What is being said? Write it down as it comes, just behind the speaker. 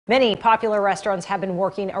Many popular restaurants have been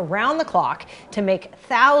working around the clock to make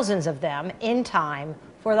thousands of them in time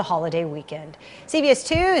for the holiday weekend. CBS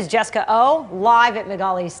 2's Jessica O live at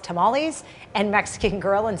Magaly's Tamales and Mexican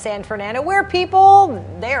Grill in San Fernando, where people,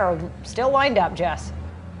 they're still lined up, Jess.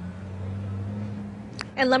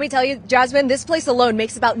 And let me tell you, Jasmine, this place alone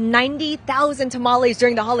makes about 90,000 tamales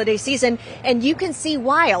during the holiday season, and you can see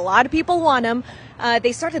why a lot of people want them.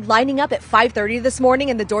 They started lining up at 5:30 this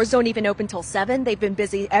morning, and the doors don't even open till 7. They've been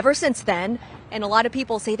busy ever since then, and a lot of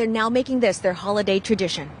people say they're now making this their holiday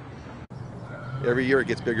tradition. Every year it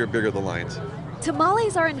gets bigger and bigger, the lines.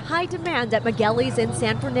 Tamales are in high demand at Magaly's in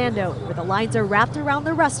San Fernando, where the lines are wrapped around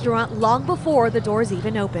the restaurant long before the doors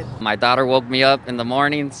even open. My daughter woke me up in the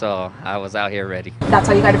morning, so I was out here ready. That's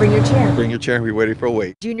why you got to bring your chair. Bring your chair and be ready for a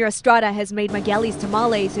wait. Junior Estrada has made Magaly's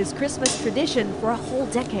Tamales his Christmas tradition for a whole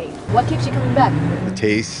decade. What keeps you coming back? The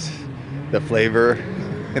taste, the flavor,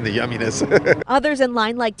 and the yumminess. Others in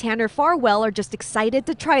line like Tanner Farwell are just excited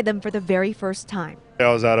to try them for the very first time.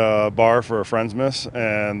 I was at a bar for a friend's miss,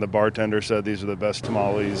 and the bartender said these are the best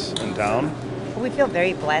tamales in town. We feel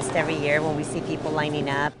very blessed every year when we see people lining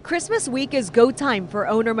up. Christmas week is go time for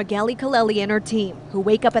owner Magaly Kaleli and her team, who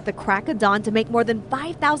wake up at the crack of dawn to make more than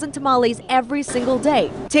 5,000 tamales every single day,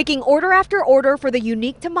 taking order after order for the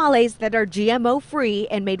unique tamales that are GMO-free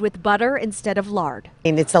and made with butter instead of lard.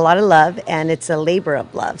 And it's a lot of love, and it's a labor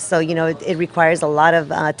of love. So, you know, it requires a lot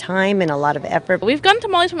of time and a lot of effort. We've gotten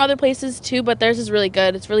tamales from other places too, but theirs is really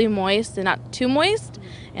good. It's really moist and not too moist,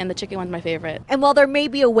 and the chicken one's my favorite. And while there may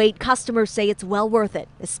be a wait, customers say it's well worth it,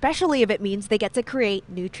 especially if it means they get to create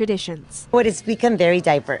new traditions. But it's become very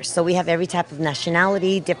diverse. So we have every type of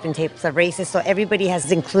nationality, different types of races. So everybody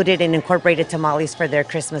has included and incorporated tamales for their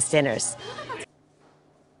Christmas dinners.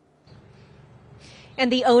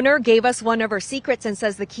 And the owner gave us one of her secrets and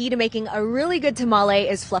says the key to making a really good tamale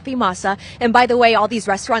is fluffy masa. And by the way, all these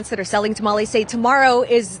restaurants that are selling tamales say tomorrow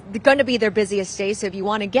is going to be their busiest day. So if you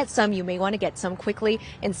want to get some, you may want to get some quickly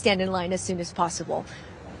and stand in line as soon as possible.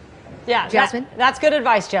 Yeah, Jasmine? That's good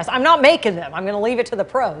advice, Jess. I'm not making them. I'm going to leave it to the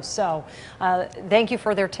pros. So thank you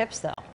for their tips, though.